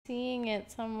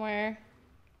it somewhere.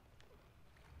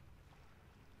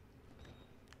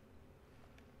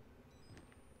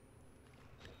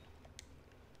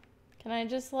 Can I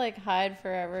just like hide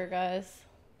forever, guys?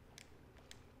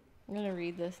 I'm gonna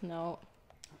read this note.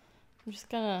 I'm just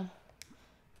gonna...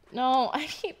 No, I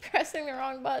keep pressing the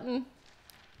wrong button.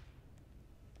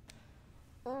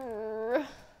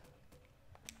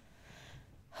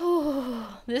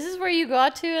 This is where you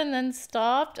got to and then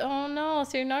stopped? Oh no,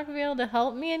 so you're not gonna be able to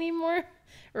help me anymore?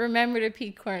 Remember to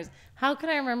peek corners. How can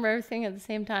I remember everything at the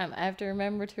same time? I have to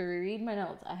remember to reread my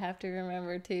notes. I have to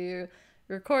remember to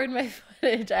record my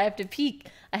footage. I have to peek.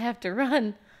 I have to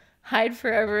run. Hide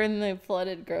forever in the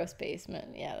flooded, gross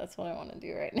basement. Yeah, that's what I want to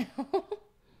do right now.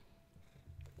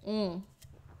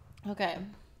 Okay.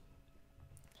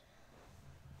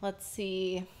 Let's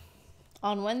see.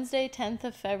 On Wednesday, 10th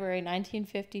of February,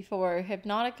 1954,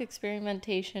 hypnotic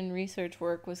experimentation research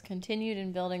work was continued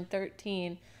in Building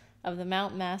 13 of the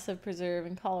Mount Massive Preserve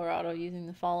in Colorado using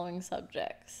the following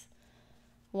subjects.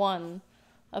 1.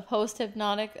 A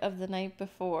post-hypnotic of the night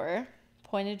before,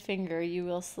 pointed finger, you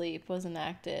will sleep, was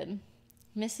enacted.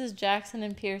 Mrs. Jackson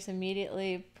and Pierce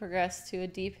immediately progressed to a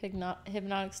deep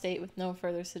hypnotic state with no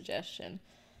further suggestion.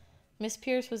 Miss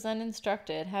Pierce was then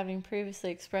instructed, having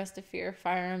previously expressed a fear of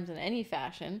firearms in any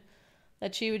fashion,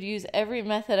 that she would use every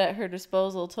method at her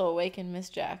disposal to awaken Miss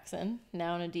Jackson,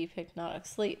 now in a deep hypnotic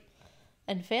sleep.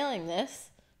 And failing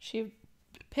this, she would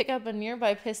pick up a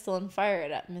nearby pistol and fire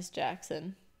it at Miss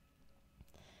Jackson.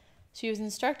 She was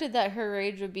instructed that her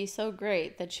rage would be so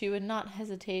great that she would not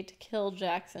hesitate to kill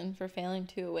Jackson for failing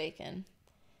to awaken.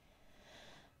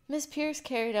 Miss Pierce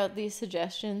carried out these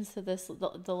suggestions to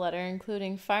the letter,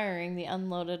 including firing the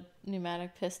unloaded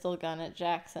pneumatic pistol gun at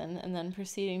Jackson and then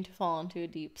proceeding to fall into a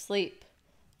deep sleep.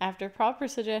 After proper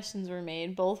suggestions were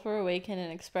made, both were awakened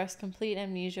and expressed complete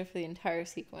amnesia for the entire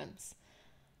sequence.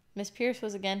 Miss Pierce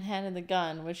was again handed the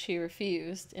gun, which she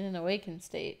refused, in an awakened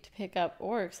state, to pick up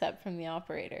or accept from the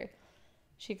operator.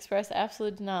 She expressed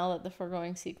absolute denial that the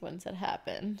foregoing sequence had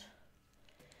happened.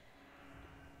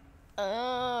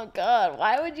 Oh, God.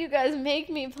 Why would you guys make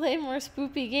me play more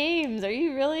spoopy games? Are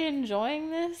you really enjoying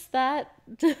this that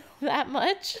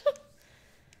much?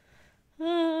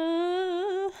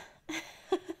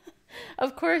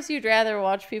 Of course, you'd rather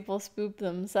watch people spoop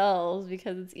themselves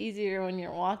because it's easier when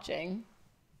you're watching.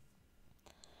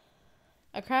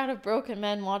 A crowd of broken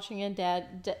men watching a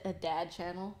dad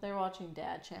channel. They're watching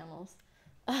dad channels.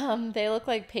 They look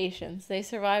like patients. They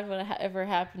survived whatever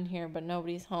happened here, but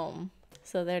nobody's home.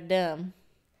 So they're dumb.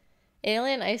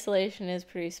 Alien isolation is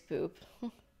pretty spoop.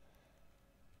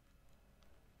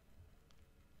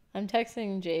 I'm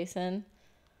texting Jason.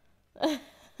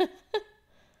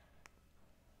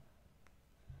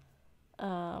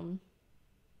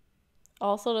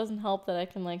 Also doesn't help that I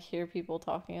can like hear people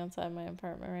talking outside my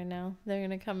apartment right now. They're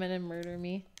gonna come in and murder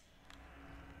me.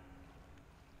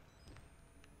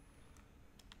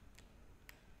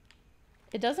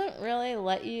 It doesn't really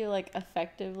let you like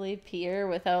effectively peer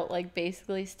without like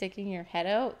basically sticking your head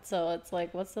out, so it's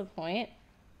like, what's the point?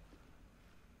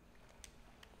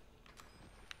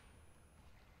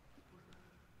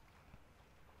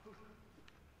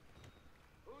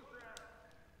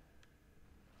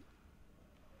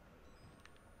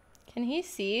 Can he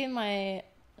see my...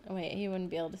 Wait, he wouldn't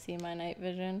be able to see my night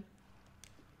vision.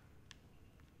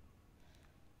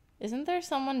 Isn't there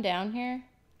someone down here?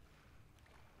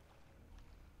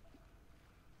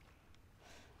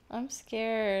 I'm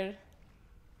scared.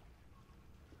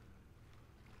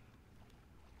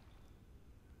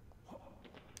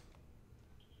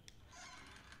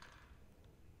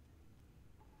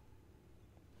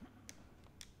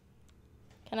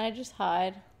 Can I just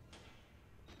hide?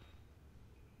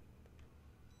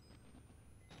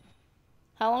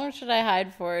 How long should I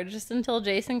hide for? Just until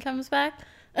Jason comes back?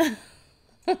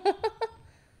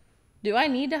 Do I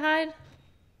need to hide?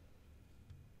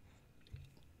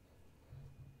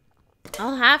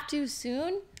 I'll have to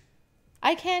soon.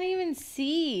 I can't even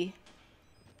see.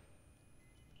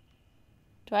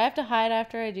 Do I have to hide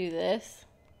after I do this?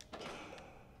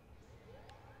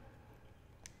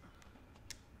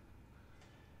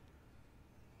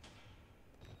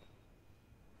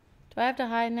 Do I have to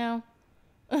hide now?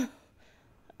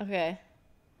 Okay.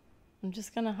 I'm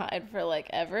just gonna hide for like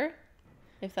ever,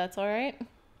 if that's alright.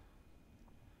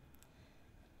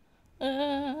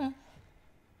 I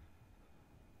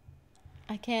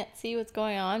can't see what's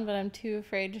going on, but I'm too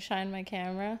afraid to shine my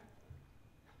camera.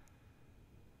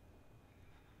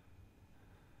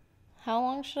 How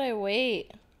long should I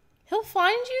wait? He'll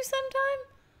find you sometime?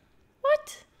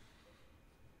 What?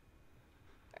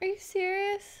 Are you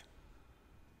serious?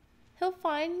 He'll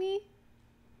find me?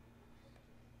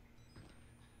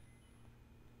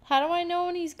 How do I know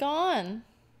when he's gone?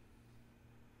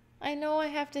 I know I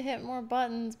have to hit more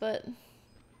buttons, but...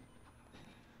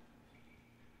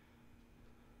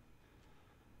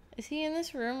 Is he in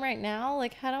this room right now?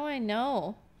 Like, how do I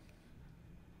know?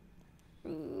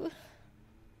 Ooh.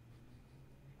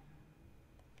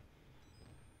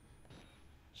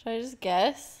 Should I just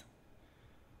guess?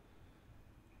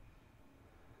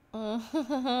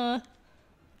 I'm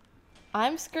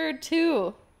scared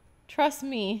too. Trust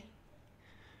me.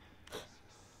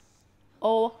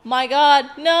 Oh my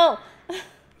god, no!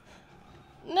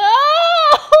 No!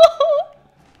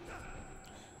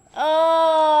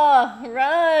 Oh,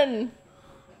 run!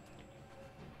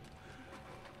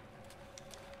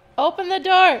 Open the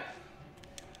door!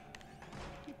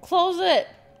 Close it!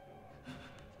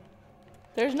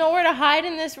 There's nowhere to hide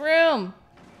in this room.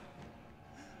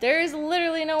 There is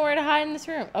literally nowhere to hide in this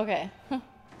room. Okay.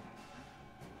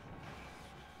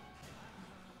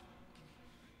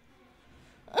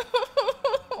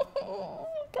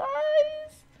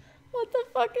 Guys, what the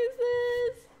fuck is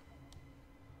this?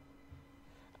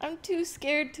 I'm too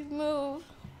scared to move.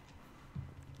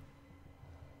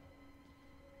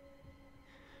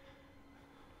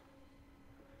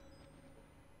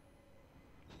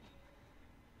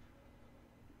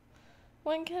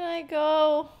 When can I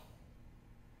go?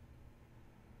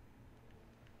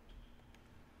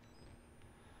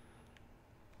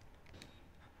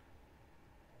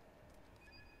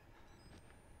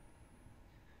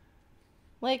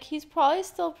 Like, he's probably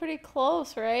still pretty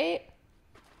close, right?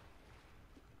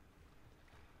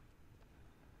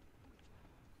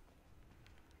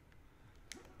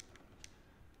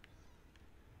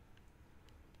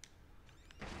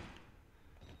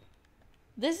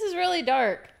 This is really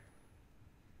dark.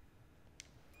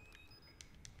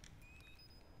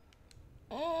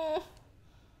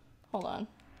 Hold on.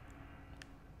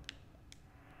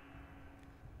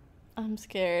 I'm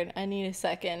scared. I need a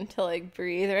second to like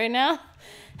breathe right now.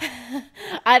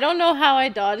 I don't know how I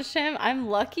dodged him. I'm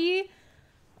lucky.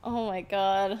 Oh my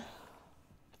god.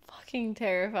 Fucking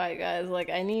terrified, guys. Like,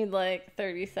 I need like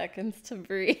 30 seconds to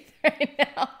breathe right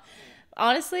now.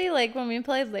 Honestly, like when we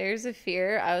played Layers of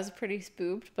Fear, I was pretty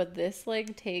spooked, but this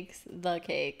like takes the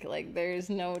cake. Like, there's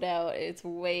no doubt it's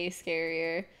way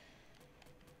scarier.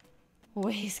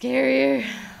 Way scarier.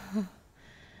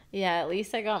 Yeah, at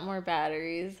least I got more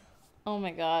batteries. Oh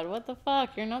my god, what the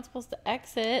fuck? You're not supposed to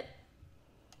exit.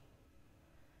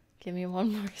 Give me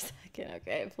one more second,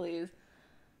 okay, please.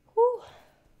 Whew.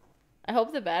 I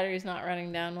hope the battery's not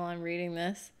running down while I'm reading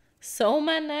this.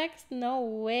 Soma next? No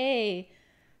way.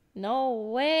 No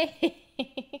way.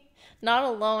 Not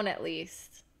alone, at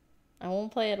least. I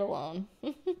won't play it alone.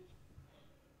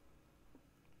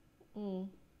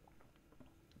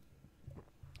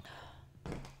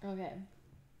 Okay.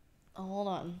 Oh, hold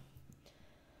on.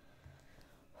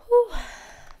 Whew.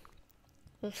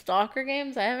 The stalker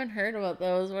games? I haven't heard about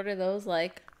those. What are those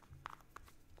like?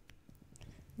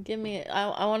 Give me...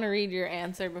 I want to read your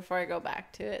answer before I go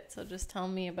back to it. So just tell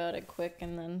me about it quick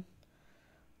and then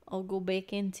I'll go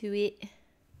back into it.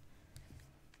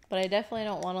 But I definitely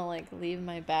don't want to like leave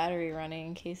my battery running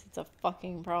in case it's a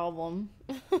fucking problem.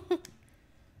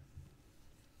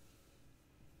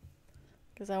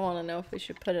 Because I want to know if we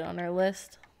should put it on our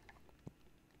list.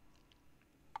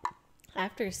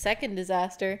 After second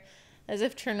disaster, as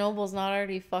if Chernobyl's not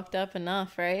already fucked up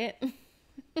enough, right?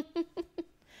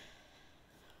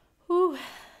 Whew.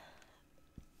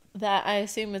 That, I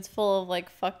assume it's full of like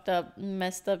fucked up,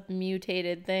 messed up,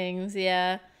 mutated things,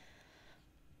 yeah.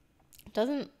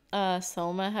 Doesn't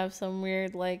Soma have some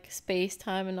weird like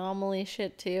space-time anomaly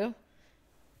shit too?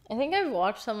 I think I've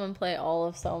watched someone play all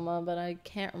of Soma, but I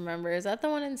can't remember. Is that the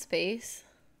one in space?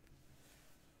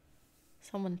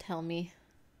 Someone tell me.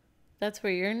 That's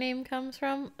where your name comes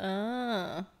from?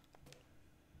 Ah. I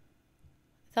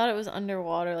thought it was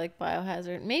underwater, like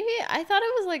Biohazard. Maybe I thought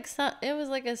it was like it was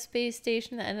like a space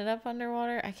station that ended up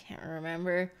underwater. I can't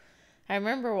remember. I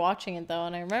remember watching it though,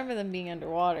 and I remember them being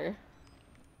underwater.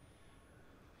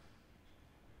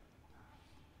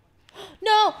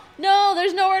 No! No!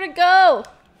 There's nowhere to go!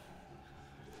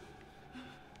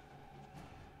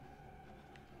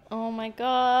 Oh my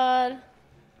god.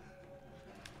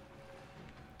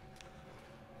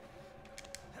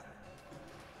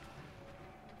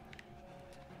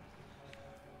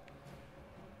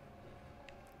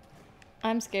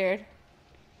 I'm scared.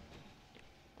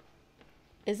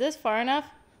 Is this far enough?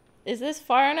 Is this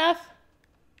far enough?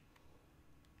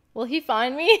 Will he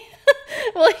find me?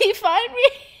 Will he find me?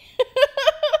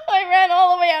 I ran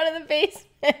all the way out of the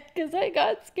basement because I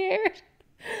got scared.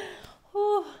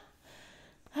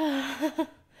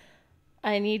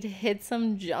 I need to hit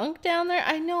some junk down there.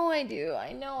 I know I do.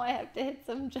 I know I have to hit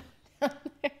some junk down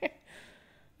there.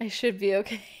 I should be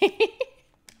okay.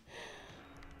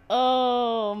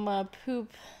 Oh, my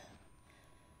poop.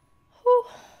 Whew.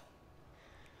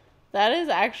 That is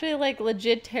actually like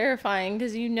legit terrifying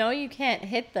because you know you can't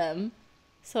hit them.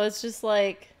 So it's just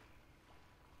like,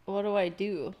 what do I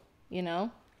do? You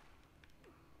know?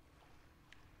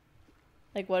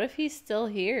 Like, what if he's still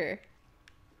here?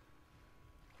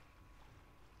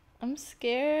 I'm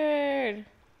scared.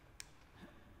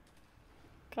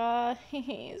 Guys,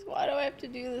 why do I have to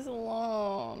do this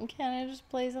alone? Can't I just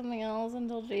play something else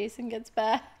until Jason gets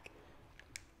back?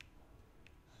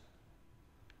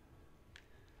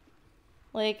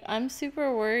 Like, I'm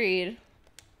super worried.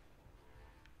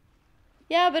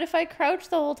 Yeah, but if I crouch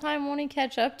the whole time, won't he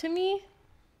catch up to me?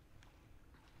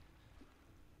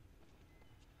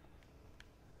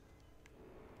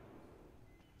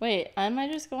 Wait, am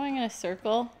I just going in a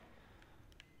circle?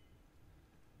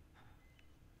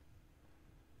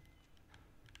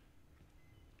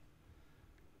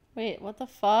 Wait, what the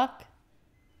fuck?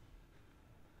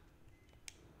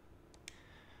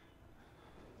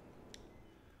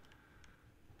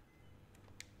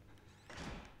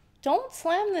 Don't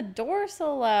slam the door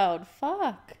so loud.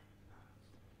 Fuck.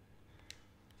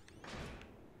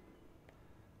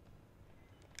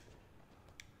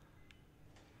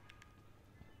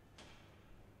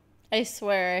 I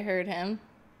swear I heard him.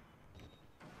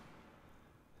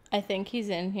 I think he's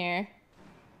in here.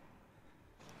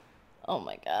 Oh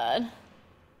my god.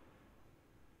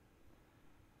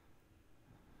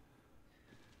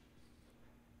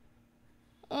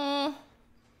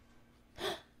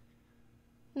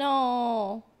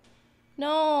 No.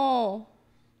 No.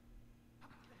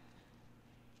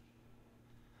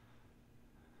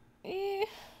 Eh.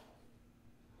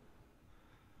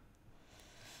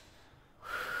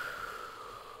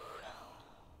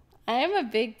 I am a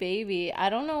big baby. I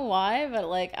don't know why, but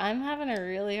like I'm having a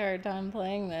really hard time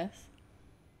playing this.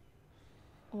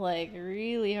 Like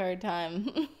really hard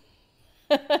time.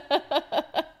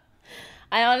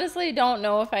 I honestly don't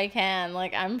know if I can.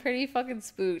 Like I'm pretty fucking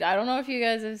spooked. I don't know if you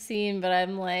guys have seen, but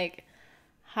I'm like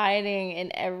hiding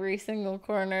in every single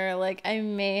corner. Like I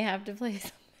may have to play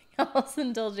something else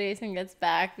until Jason gets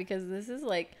back because this is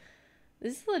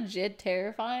legit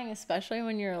terrifying, especially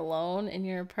when you're alone in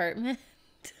your apartment.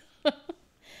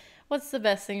 What's the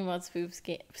best thing about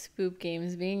spook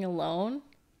games? Being alone?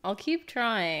 I'll keep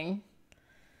trying.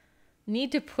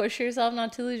 Need to push yourself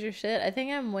not to lose your shit? I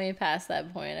think I'm way past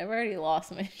that point. I've already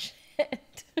lost my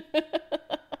shit.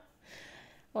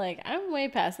 Like, I'm way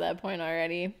past that point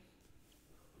already.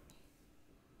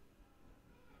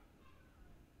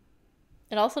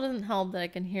 It also doesn't help that I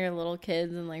can hear little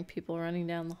kids and, like, people running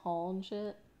down the hall and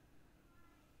shit.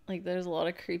 Like, there's a lot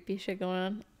of creepy shit going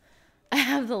on. I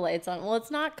have the lights on. Well,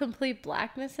 it's not complete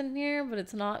blackness in here, but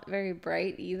it's not very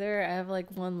bright either. I have,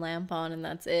 like, one lamp on and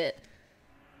that's it.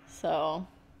 So.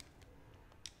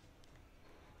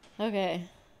 Okay.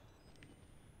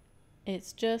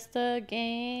 It's just a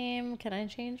game. Can I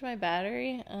change my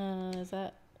battery? Is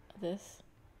that this?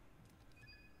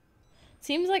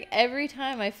 Seems like every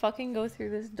time I fucking go through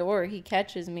this door, he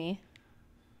catches me.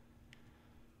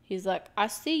 He's like, I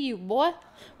see you, boy.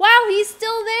 Wow, he's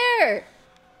still there.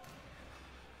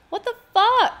 What the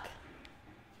fuck?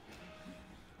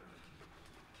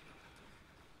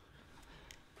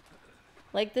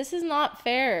 Like, this is not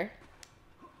fair.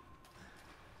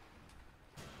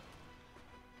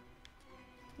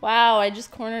 Wow, I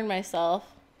just cornered myself.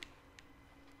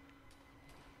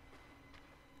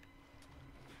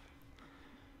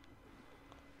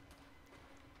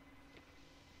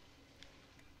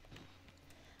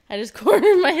 I just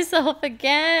cornered myself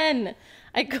again.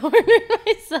 I cornered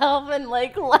myself and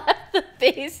like left the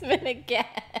basement again.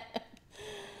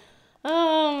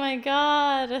 Oh my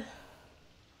god.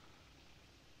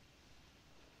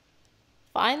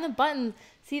 Find the button.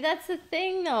 See, that's the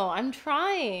thing though. I'm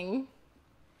trying.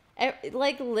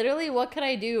 Like literally what could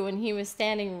I do when he was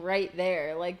standing right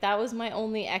there? Like that was my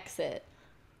only exit.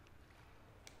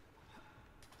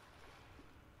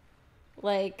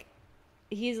 Like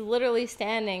he's literally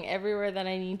standing everywhere that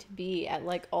I need to be at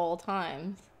like all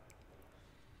times.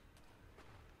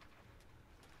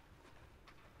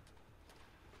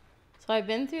 So I've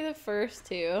been through the first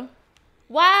two.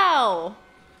 Wow!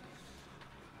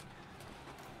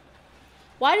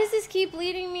 Why does this keep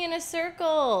leading me in a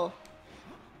circle?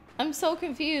 I'm so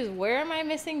confused. Where am I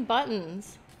missing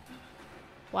buttons?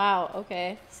 Wow,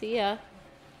 okay. See ya.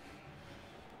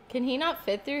 Can he not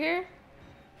fit through here?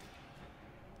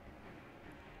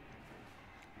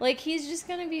 Like, he's just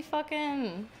gonna be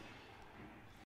fucking...